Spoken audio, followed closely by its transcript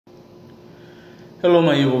Hello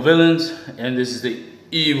my evil villains, and this is the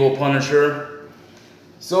Evil Punisher.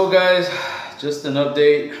 So guys, just an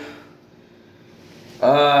update.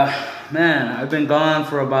 Man, I've been gone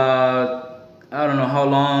for about, I don't know how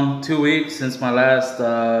long, 2 weeks since my last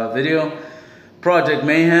video. Project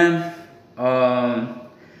Mayhem. I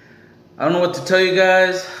don't know what to tell you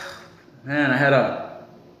guys. Man, I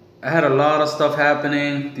had a lot of stuff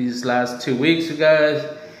happening these last 2 weeks, you guys.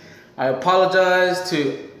 I apologize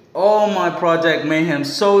to all my Project Mayhem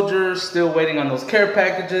soldiers still waiting on those care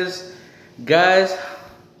packages. Guys,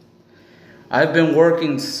 I've been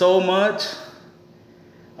working so much.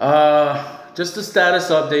 Just a status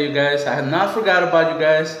update, you guys. I have not forgot about you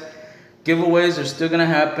guys. Giveaways are still gonna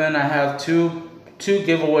happen. I have two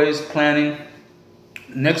giveaways planning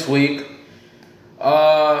next week.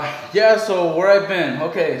 Yeah, so where I've been.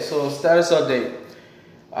 Okay, so status update.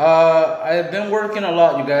 I've been working a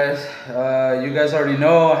lot, you guys. You guys already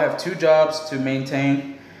know I have 2 jobs to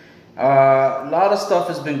maintain. A lot of stuff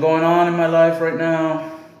has been going on in my life right now.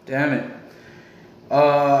 Damn it.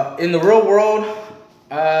 In the real world,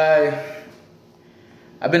 I've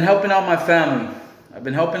been helping out my family.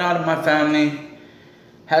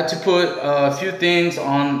 Had to put a few things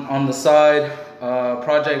on the side.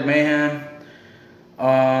 Project Mayhem.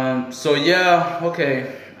 So yeah,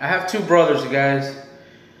 okay. I have 2 brothers, you guys.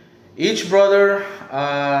 Each brother,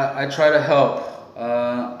 I try to help.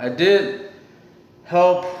 I did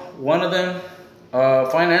help one of them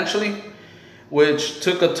financially, which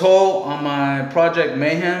took a toll on my Project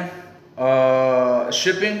Mayhem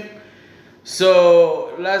shipping.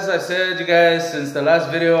 So, as I said, you guys, since the last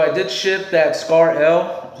video, I did ship that Scar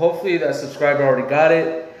L. Hopefully that subscriber already got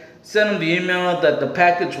it. Sent him the email that the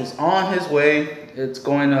package was on his way. It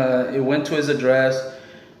went to his address.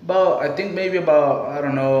 I think maybe about, I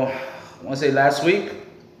don't know, I want to say last week.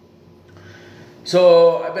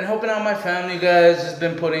 So I've been helping out my family, guys. Just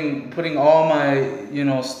been putting all my,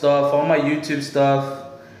 stuff, all my YouTube stuff,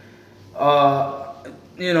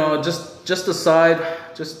 just aside,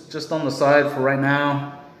 just on the side for right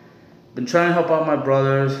now. Been trying to help out my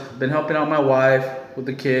brothers. Been helping out my wife with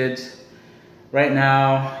the kids. Right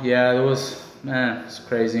now, yeah, it's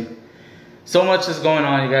crazy. So much is going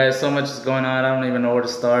on, you guys. So much is going on. I don't even know where to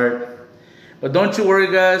start. But don't you worry,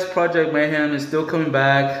 guys. Project Mayhem is still coming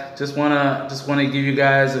back. Just wanna give you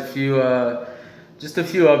guys a few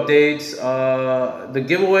updates. The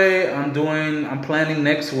giveaway I'm planning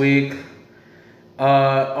next week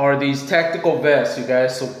are these tactical vests, you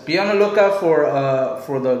guys. So be on the lookout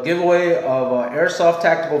for the giveaway of airsoft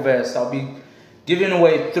tactical vests. I'll be giving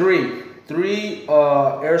away three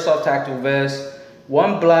airsoft tactical vests.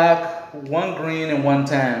 1 black, 1 green, and 1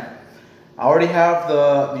 tan. I already have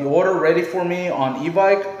the order ready for me on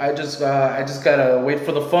e-bike. I just gotta wait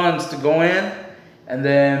for the funds to go in, and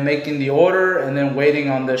then making the order, and then waiting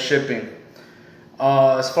on the shipping.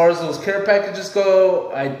 As far as those care packages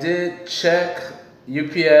go, I did check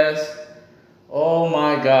UPS. Oh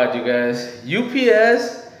my God, you guys!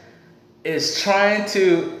 UPS is trying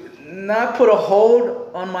to not put a hold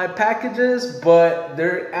on my packages, but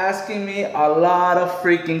they're asking me a lot of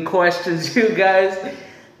freaking questions, you guys.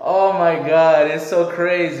 Oh my God, it's so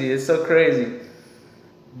crazy. It's so crazy.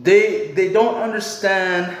 They don't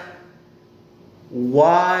understand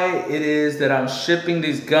why it is that I'm shipping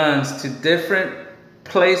these guns to different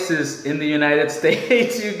places in the United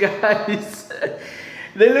States, you guys.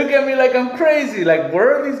 They look at me like I'm crazy. Like,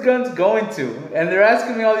 where are these guns going to? And they're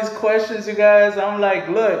asking me all these questions, you guys. I'm like,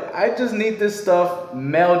 look, I just need this stuff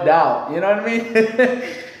mailed out. You know what I mean?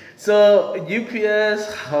 So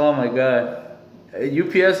UPS, oh my God.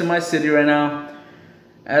 UPS in my city right now,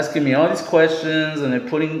 asking me all these questions, and they're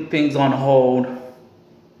putting things on hold.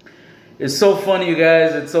 It's so funny, you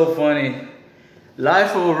guys. It's so funny.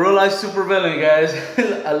 Life of a real life supervillain, you guys.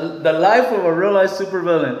 The life of a real life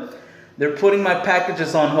supervillain. They're putting my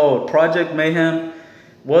packages on hold. Project Mayhem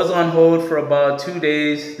was on hold for about 2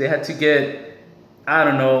 days. They had to get, I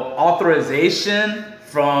don't know, authorization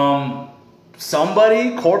from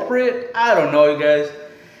somebody, corporate. I don't know, you guys.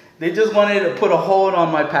 They just wanted to put a hold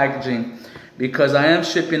on my packaging because I am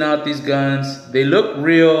shipping out these guns. They look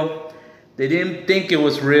real. They didn't think it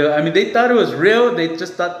was real. I mean, they thought it was real. They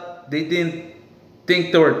just thought, they didn't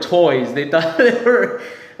think they were toys. They thought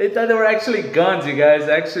they were actually guns, you guys.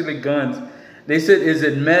 Actually guns. They said, is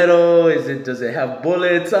it metal? Does it have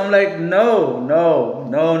bullets? I'm like, no.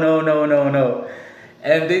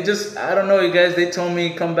 And they just, I don't know, you guys. They told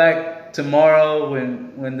me come back tomorrow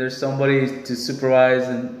when there's somebody to supervise,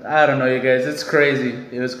 and I don't know, you guys. It's crazy.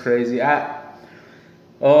 It was crazy.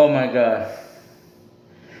 Oh my God.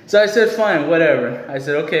 So I said, fine, whatever. I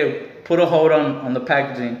said, okay, put a hold on the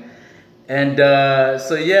packaging. And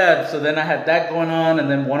so yeah, so then I had that going on, and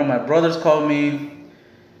then one of my brothers called me.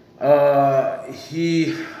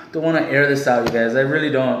 He don't want to air this out, you guys. I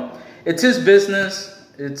really don't. It's his business.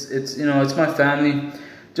 It's you know, it's my family.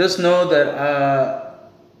 Just know that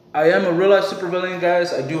I am a real life supervillain,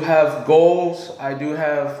 guys. I do have goals. I do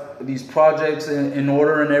have these projects in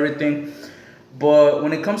order and everything. But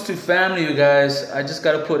when it comes to family, you guys, I just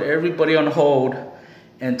got to put everybody on hold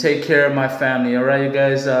and take care of my family. All right, you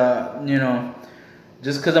guys. You know,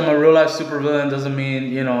 just because I'm a real life supervillain doesn't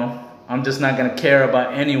mean, you know, I'm just not gonna care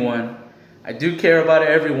about anyone. I do care about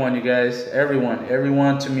everyone, you guys.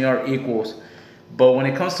 Everyone to me are equals. But when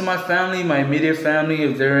it comes to my family, my immediate family,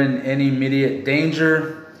 if they're in any immediate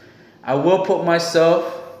danger, I will put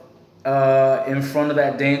myself in front of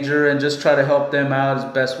that danger and just try to help them out as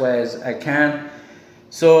best way as I can.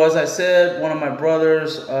 So as I said, one of my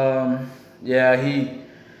brothers, yeah,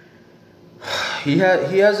 he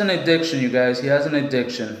has an addiction, you guys. He has an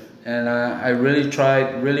addiction, and I really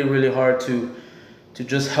tried really hard to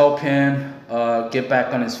just help him get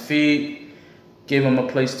back on his feet, give him a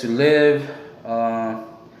place to live.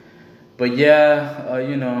 But yeah,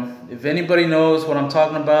 you know, if anybody knows what I'm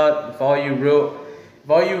talking about, if all you real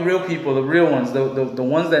people, the real ones, the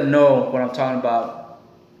ones that know what I'm talking about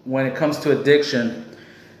when it comes to addiction,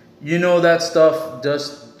 you know that stuff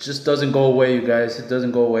just doesn't go away, you guys. It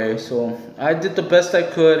doesn't go away. So I did the best I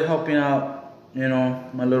could helping out, you know,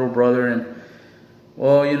 my little brother. And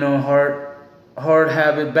well, you know,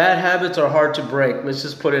 bad habits are hard to break. Let's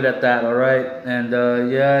just put it at that, all right? And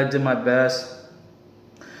yeah, I did my best.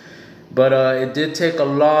 But it did take a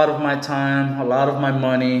lot of my time, a lot of my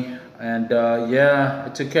money. And yeah, I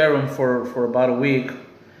took care of him for about a week.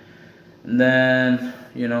 And then,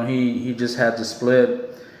 you know, he just had to split.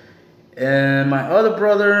 And my other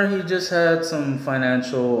brother, he just had some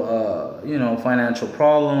financial, you know, financial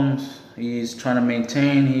problems. He's trying to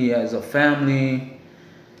maintain. He has a family.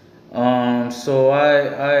 So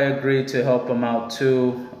I agreed to help him out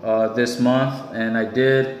too this month, and I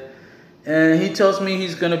did. And he tells me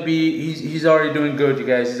he's already doing good, you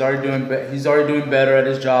guys. He's already doing better at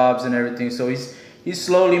his jobs and everything. So he's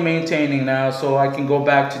slowly maintaining now. So I can go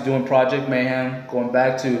back to doing Project Mayhem, going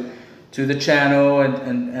back to the channel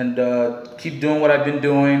and keep doing what I've been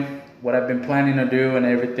doing, what I've been planning to do and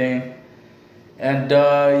everything. And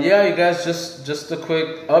yeah, you guys, just a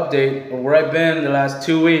quick update of where I've been the last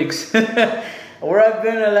 2 weeks. Where I've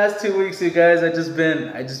been the last 2 weeks, you guys. I just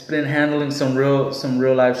been handling some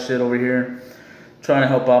real life shit over here, trying to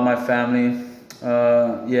help out my family.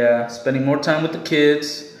 Yeah, spending more time with the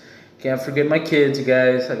kids. Can't forget my kids, you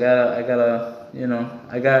guys. I gotta, you know,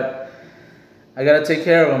 I gotta take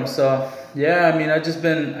care of them. So yeah, I mean, I just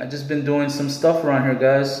been doing some stuff around here,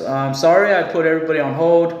 guys. Sorry, I put everybody on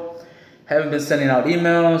hold. Haven't been sending out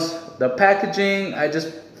emails. The packaging, I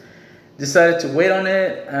just decided to wait on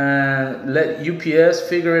it and let UPS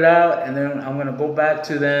figure it out, and then I'm gonna go back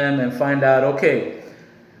to them and find out, okay,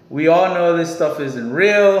 we all know this stuff isn't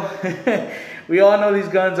real. We all know these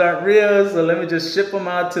guns aren't real, so let me just ship them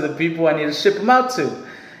out to the people I need to ship them out to.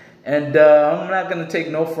 And I'm not gonna take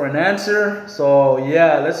no for an answer. So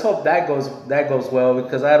yeah, let's hope that goes well,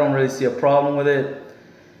 because I don't really see a problem with it.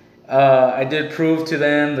 I did prove to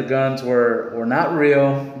them the guns were not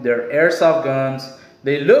real. They're airsoft guns.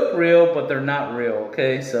 They look real, but they're not real.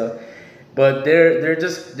 Okay, so, but they're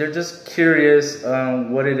just curious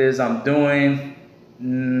what it is I'm doing.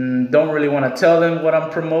 Don't really want to tell them what I'm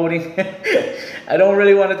promoting. I don't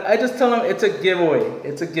really want to. I just tell them it's a giveaway.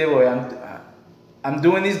 It's a giveaway. I'm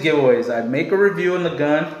doing these giveaways. I make a review on the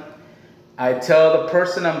gun. I tell the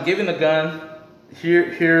person I'm giving the gun,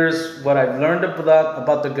 here's what I've learned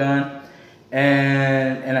about the gun,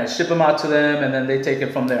 and I ship them out to them, and then they take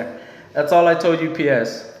it from there. That's all I told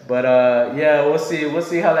UPS. But yeah, we'll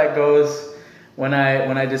see how that goes when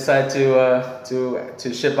I decide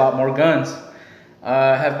to ship out more guns.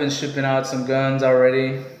 I have been shipping out some guns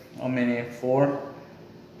already. How many? 4?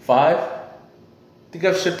 5? I think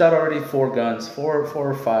I've shipped out already 4 guns. 4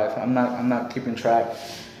 or 5. I'm not keeping track.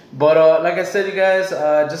 But like I said, you guys,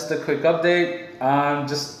 just a quick update. I'm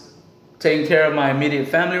just taking care of my immediate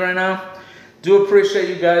family right now. Do appreciate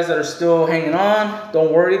you guys that are still hanging on.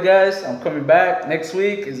 Don't worry, guys. I'm coming back. Next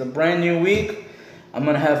week is a brand new week. I'm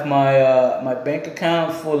gonna have my bank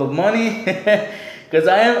account full of money because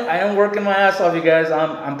I am working my ass off, you guys.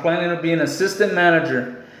 I'm planning to be an assistant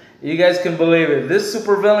manager. You guys can believe it. This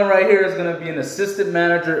supervillain right here is gonna be an assistant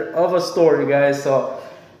manager of a store, you guys. So,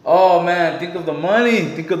 oh man, think of the money.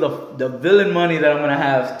 Think of the villain money that I'm gonna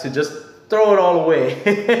have to just throw it all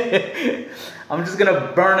away. I'm just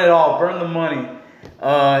gonna burn it all, burn the money.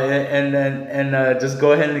 and just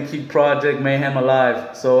go ahead and keep Project Mayhem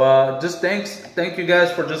alive. So just thank you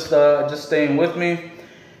guys for just staying with me.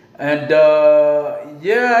 And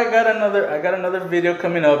yeah, I got another video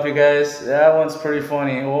coming up, you guys. That one's pretty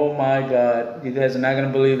funny. Oh my god, you guys are not gonna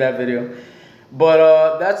believe that video.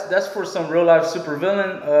 But that's for some real life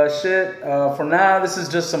supervillain shit. For now, this is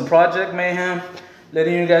just some Project Mayhem,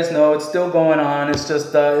 letting you guys know it's still going on. It's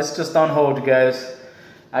just on hold, you guys.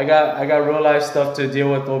 I got real life stuff to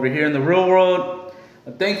deal with over here in the real world.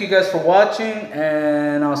 Thank you guys for watching,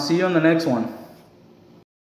 and I'll see you on the next one.